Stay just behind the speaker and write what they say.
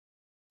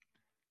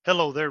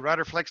Hello there,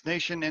 Riderflex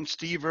Nation, and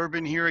Steve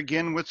Urban here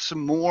again with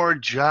some more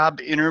job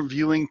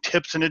interviewing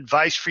tips and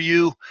advice for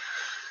you.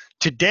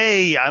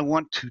 Today, I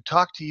want to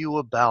talk to you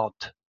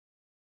about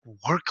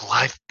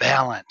work-life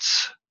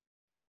balance.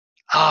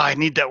 I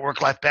need that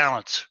work-life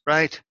balance,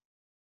 right?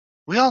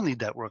 We all need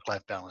that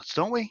work-life balance,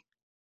 don't we?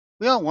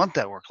 We all want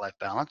that work-life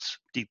balance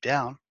deep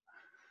down.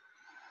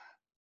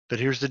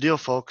 But here's the deal,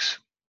 folks.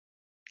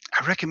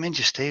 I recommend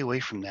you stay away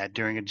from that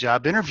during a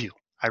job interview.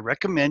 I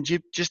recommend you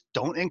just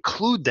don't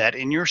include that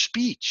in your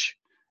speech,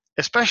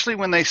 especially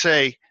when they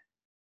say,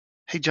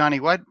 "Hey,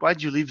 Johnny,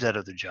 why'd you leave that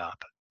other job?"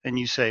 And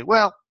you say,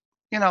 "Well,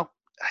 I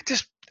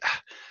just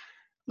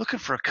looking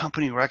for a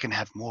company where I can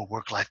have more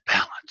work-life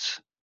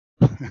balance."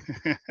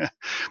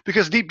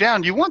 Because deep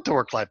down, you want the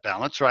work-life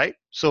balance, right?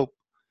 So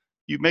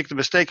you make the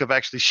mistake of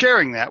actually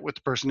sharing that with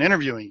the person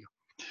interviewing you.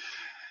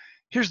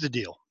 Here's the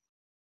deal.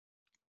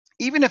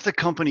 Even if the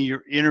company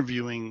you're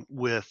interviewing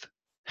with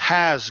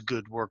has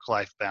good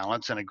work-life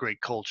balance and a great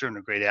culture and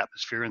a great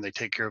atmosphere and they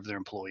take care of their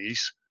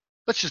employees,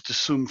 let's just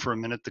assume for a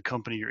minute the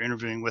company you're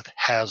interviewing with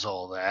has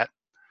all that.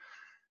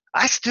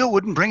 I still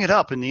wouldn't bring it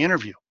up in the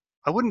interview.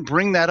 I wouldn't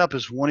bring that up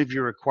as one of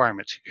your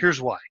requirements.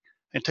 Here's why.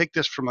 And take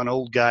this from an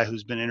old guy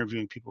who's been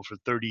interviewing people for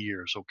 30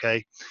 years,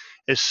 okay?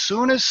 As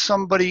soon as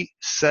somebody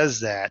says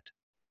that,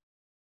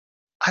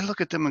 I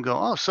look at them and go,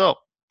 "Oh,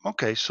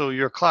 okay, so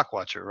you're a clock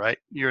watcher, right?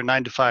 You're a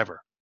 9 to 5er.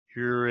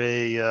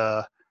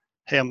 You're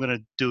hey, I'm going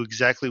to do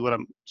exactly what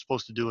I'm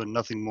supposed to do and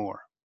nothing more.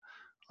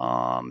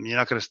 You're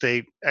not going to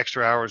stay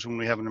extra hours when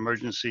we have an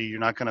emergency. You're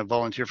not going to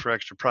volunteer for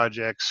extra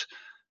projects.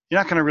 You're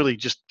not going to really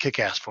just kick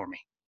ass for me.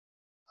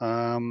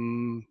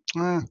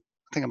 I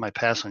think I might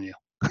pass on you."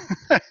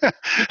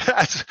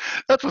 that's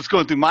what's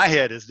going through my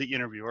head as the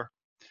interviewer.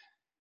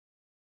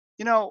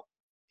 You know,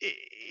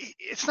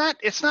 it's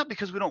not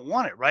because we don't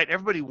want it, right?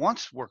 Everybody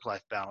wants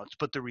work-life balance,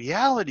 but the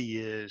reality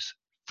is,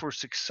 for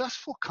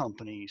successful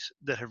companies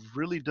that have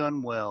really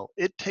done well,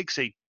 it takes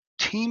a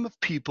team of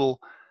people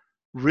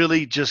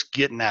really just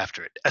getting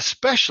after it,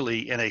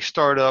 especially in a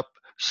startup,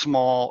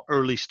 small,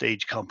 early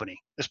stage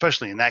company,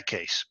 especially in that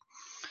case.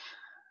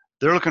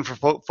 They're looking for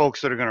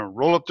folks that are going to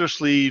roll up their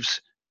sleeves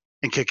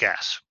and kick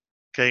ass,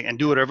 okay, and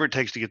do whatever it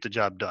takes to get the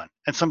job done.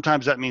 And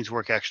sometimes that means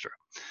work extra.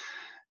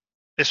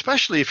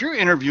 Especially if you're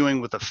interviewing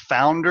with a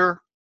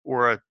founder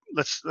or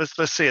let's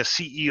say a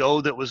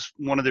CEO that was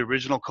one of the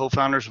original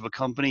co-founders of a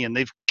company and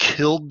they've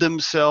killed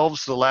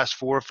themselves the last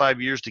 4 or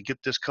 5 years to get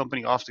this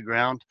company off the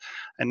ground,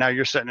 and now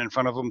you're sitting in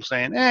front of them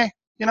saying, "Hey,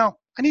 I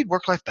need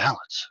work-life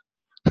balance."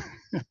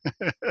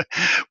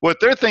 What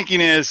they're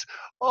thinking is,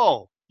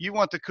 "Oh, you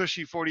want the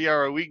cushy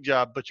 40-hour-a-week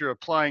job, but you're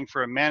applying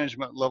for a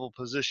management level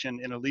position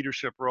in a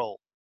leadership role,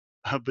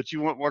 but you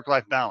want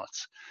work-life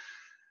balance."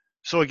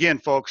 So again,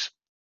 folks,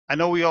 I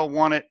know we all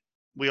want it.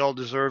 We all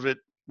deserve it.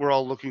 We're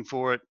all looking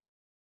for it.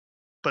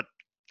 But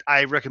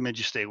I recommend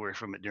you stay away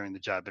from it during the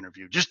job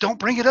interview. Just don't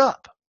bring it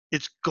up.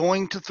 It's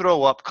going to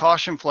throw up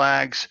caution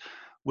flags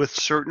with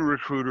certain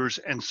recruiters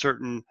and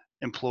certain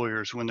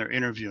employers when they're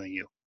interviewing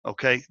you.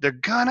 Okay, they're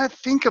gonna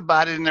think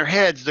about it in their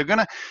heads. They're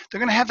gonna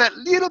have that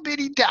little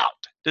bitty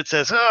doubt that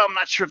says, "Oh, I'm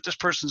not sure if this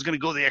person's gonna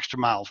go the extra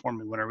mile for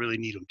me when I really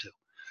need them to."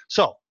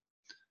 So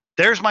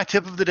there's my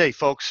tip of the day,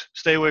 folks.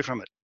 Stay away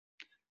from it.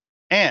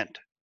 And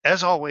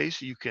as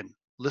always, you can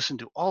listen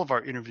to all of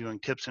our interviewing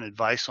tips and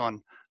advice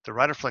on the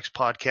Riderflex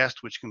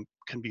podcast, which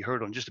can be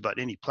heard on just about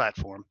any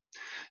platform.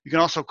 You can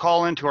also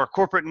call into our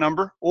corporate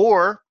number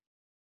or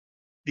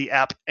the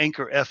app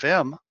Anchor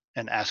FM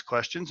and ask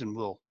questions, and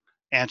we'll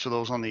answer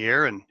those on the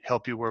air and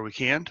help you where we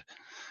can.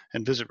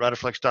 And visit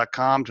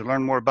riderflex.com to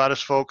learn more about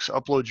us, folks.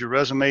 Upload your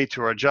resume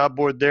to our job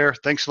board there.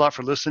 Thanks a lot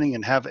for listening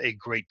and have a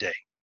great day.